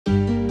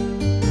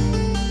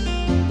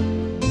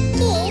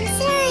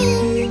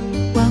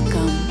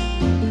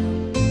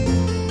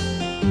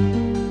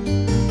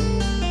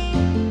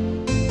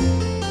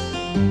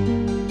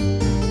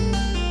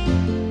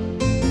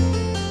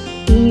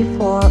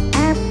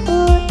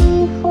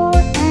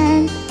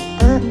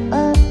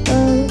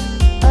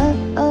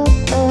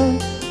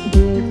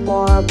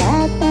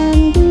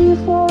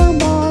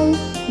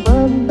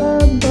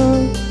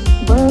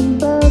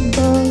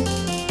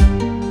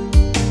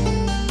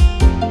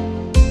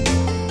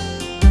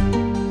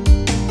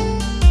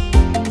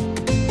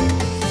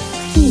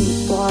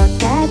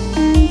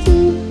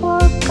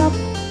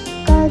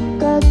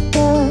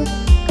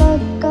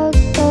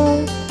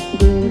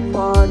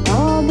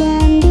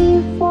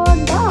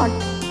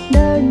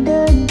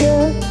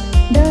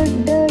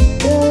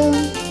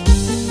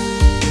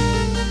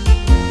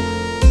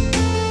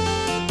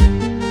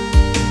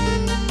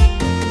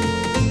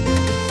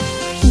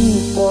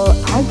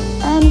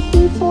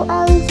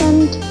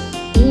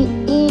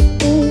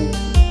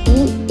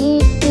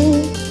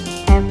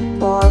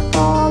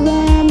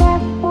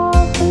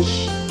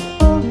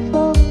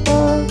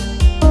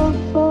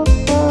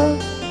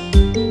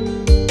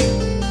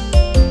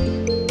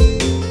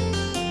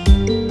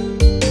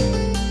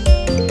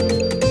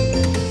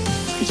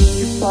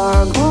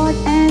for God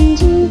and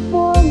G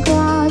for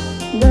grass.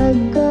 G,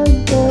 G,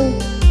 G,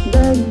 G,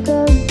 G,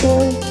 G.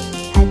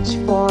 H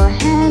for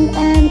hand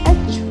and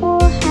H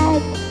for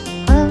hat.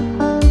 H,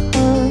 H,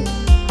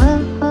 H,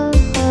 H, H,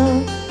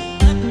 H.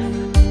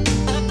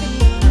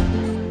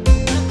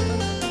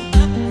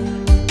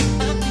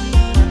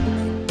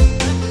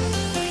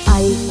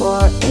 I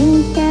for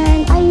ink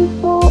and I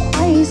for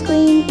ice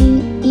cream. E,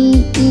 E,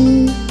 E,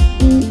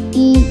 E,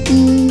 E,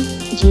 E.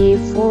 J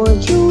for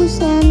juice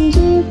and J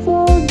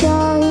for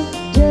jar.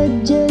 J,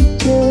 J,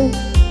 J,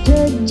 J,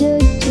 J,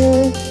 J.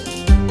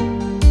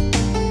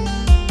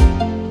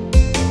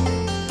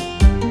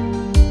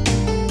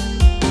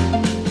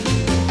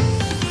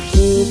 K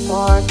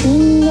for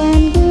king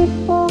and K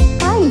for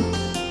kite.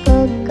 K,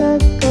 K,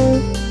 K,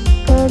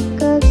 K,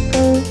 K, K.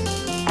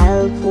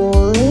 L for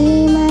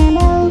lamb and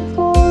L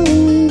for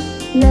leaf.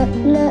 L,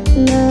 L,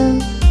 L,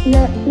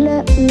 L,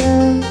 L,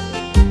 L.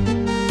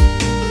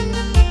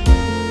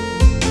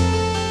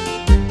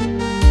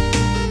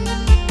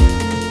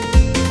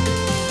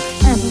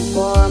 M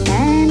for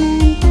man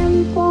and M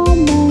for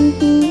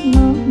monkey. M,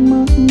 M,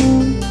 M,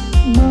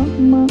 M,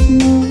 M,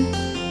 M.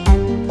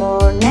 N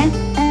for neck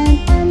and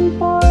N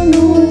for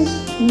nose.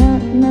 N,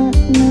 N,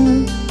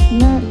 N,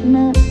 N,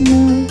 N,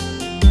 N.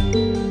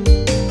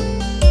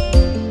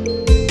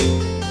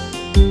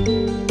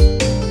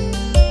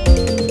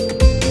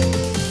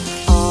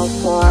 O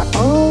for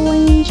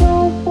orange, O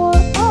for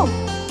oak.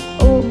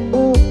 O,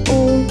 O, O,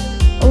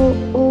 O,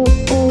 O,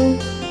 O.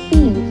 P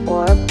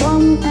for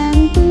plum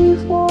and P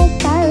for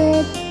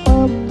parrot. P,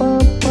 P,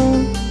 P,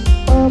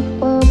 P,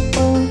 P, P.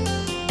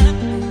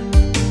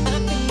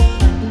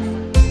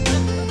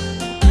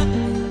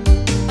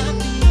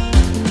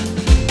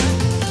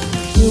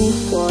 Q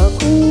for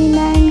queen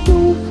and Q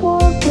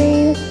for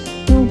quail.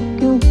 Q,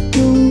 Q, Q,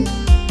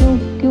 Q,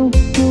 Q,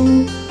 Q.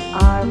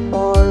 R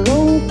for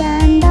rope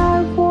and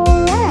R for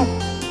rat.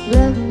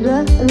 R,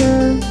 R,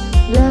 R,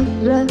 R,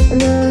 R,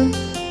 R.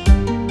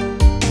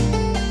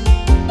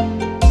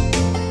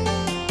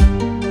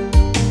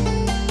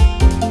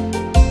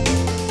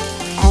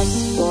 S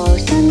for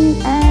sun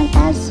and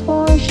S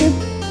for ship.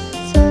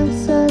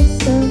 S, S,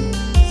 S,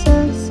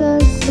 S,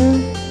 S, S.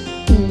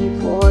 T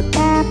for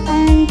tap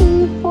and T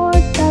for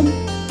tub.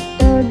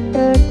 T, T,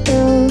 T,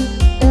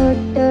 T,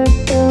 T,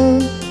 T.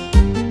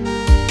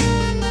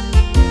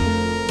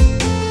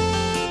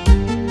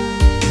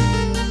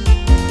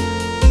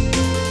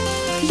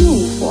 U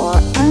for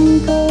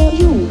uncle,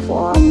 U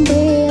for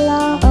umbrella.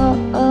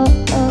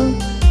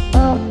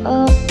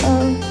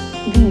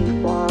 V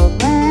for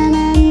van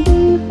and V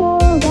for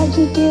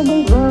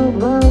vegetable. V,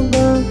 V,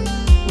 V,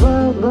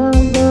 V,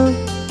 V, V.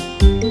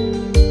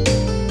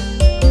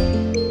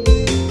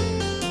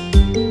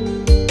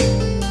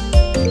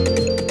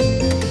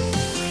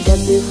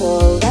 W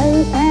for well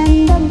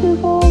and W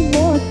for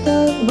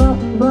water. V,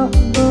 V,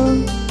 V,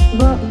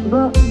 V, V,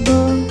 V.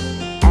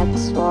 X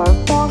for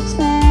fox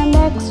and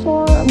X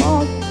for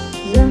moth.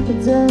 Z,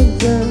 Z,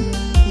 Z,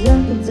 Z,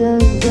 Z,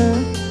 Z.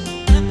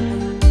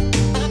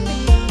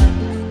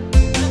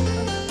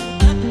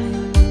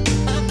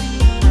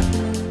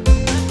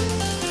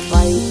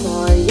 Y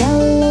for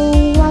yellow,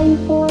 Y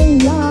for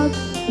yak.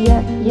 Y,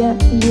 Y,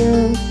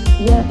 Y,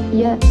 Y,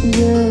 Y,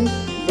 Y.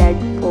 Z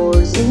for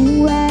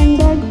zoo and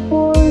Z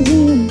for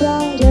zebra.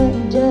 J,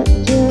 J,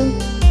 J,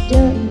 J,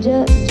 J,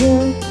 J.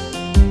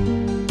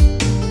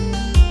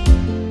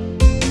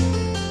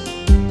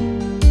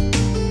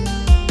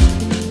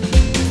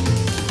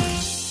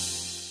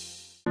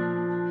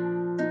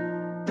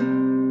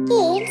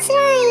 It's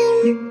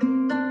rhyme.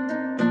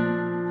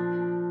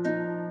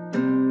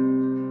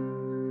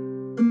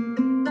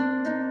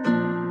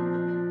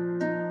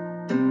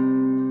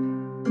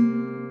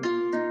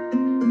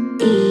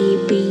 A,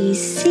 B,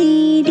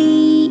 C, D,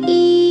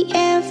 E,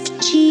 F,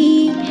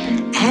 G,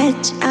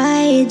 H,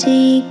 I,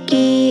 J, K,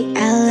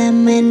 L,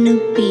 M, N,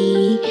 P,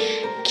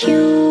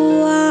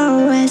 Q,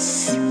 R,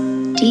 S,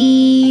 T,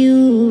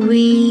 U, V,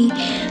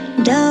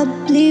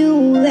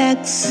 W,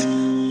 X,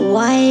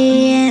 Y,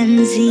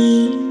 and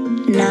Z.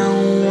 Now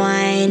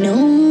I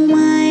know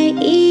my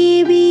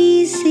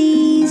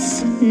ABCs.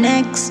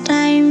 Next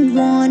time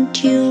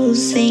won't you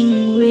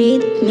sing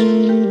with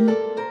me?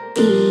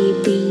 A,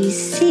 B,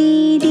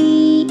 C, D,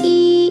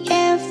 E,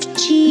 F,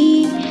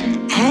 G,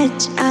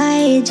 H,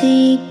 I,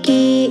 J,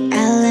 K,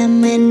 L,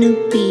 M, N,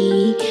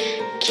 P,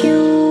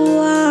 Q,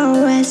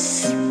 R,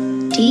 S,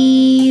 T,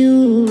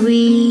 U,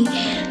 V,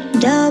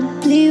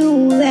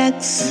 W,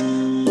 X,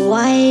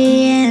 Y,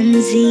 and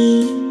Z.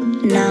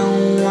 Now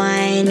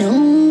I know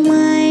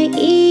my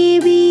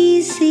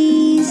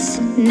ABCs.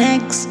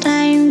 Next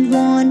time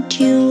won't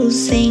you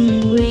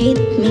sing with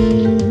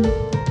me?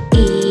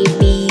 A,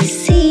 B,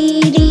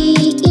 C, D,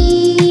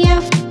 E,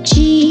 F, G,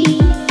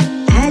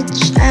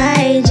 H,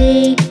 I,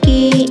 J,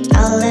 K,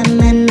 L, M,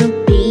 N,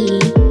 P,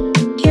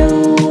 Q,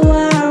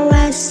 R,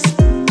 S,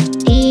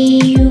 T,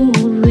 U,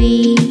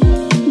 V,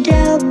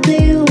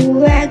 W,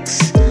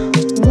 X,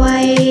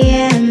 Y,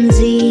 and Z.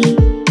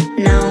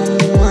 Now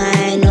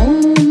I know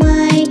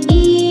my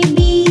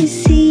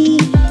ABC.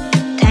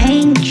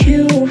 Thank you.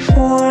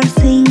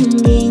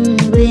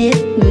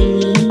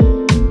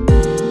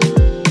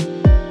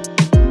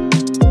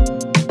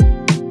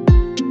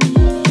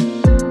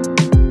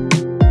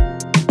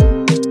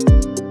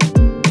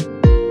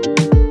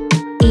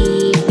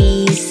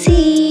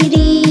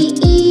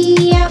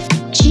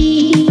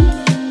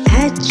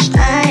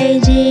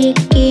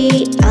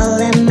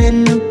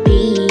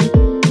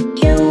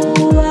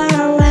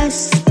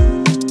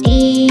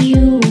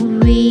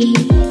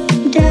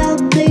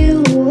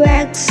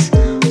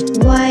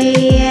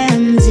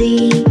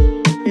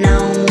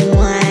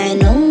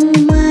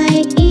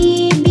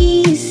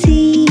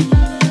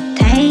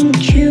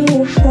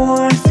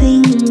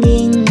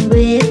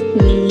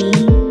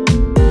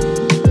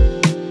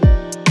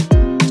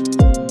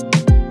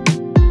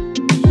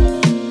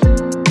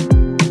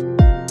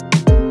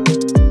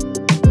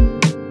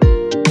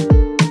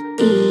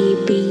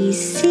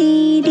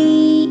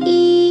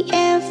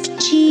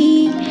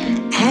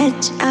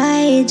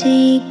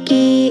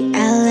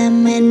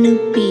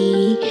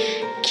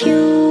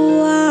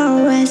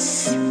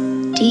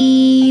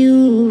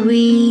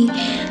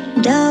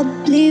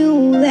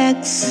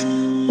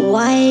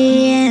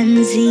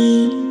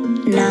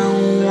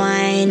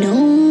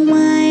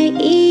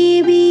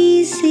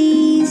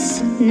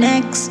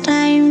 Next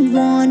time,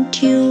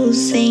 won't you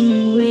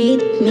sing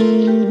with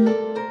me?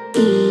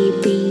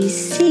 A, B,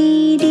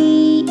 C,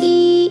 D,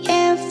 E,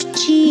 F,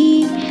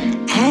 G,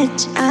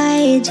 H,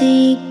 I,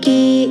 J,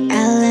 K,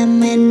 L,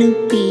 M,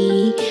 N, P,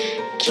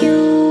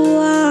 Q,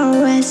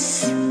 R,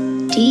 S,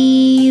 T,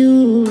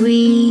 U,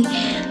 V,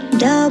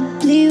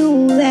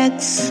 W,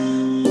 X,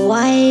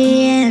 Y,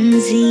 and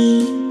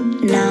Z.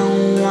 Now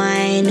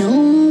I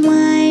know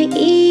my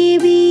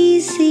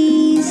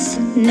ABCs.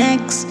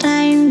 Next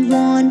time,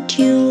 won't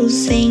you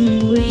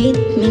sing with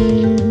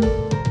me?